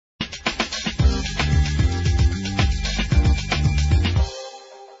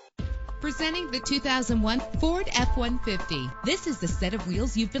Presenting the 2001 Ford F-150. This is the set of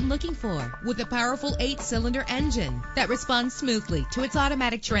wheels you've been looking for, with a powerful 8-cylinder engine that responds smoothly to its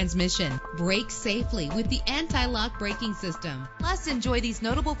automatic transmission. Brake safely with the anti-lock braking system. Plus, enjoy these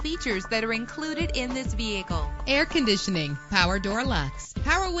notable features that are included in this vehicle: air conditioning, power door locks,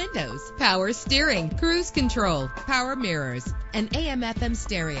 power windows, power steering, cruise control, power mirrors, an AM/FM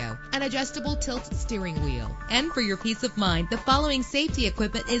stereo, an adjustable tilt steering wheel. And for your peace of mind, the following safety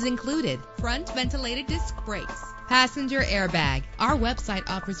equipment is included: front ventilated disc brakes, passenger airbag. Our website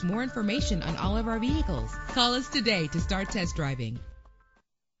offers more information on all of our vehicles. Call us today to start test driving.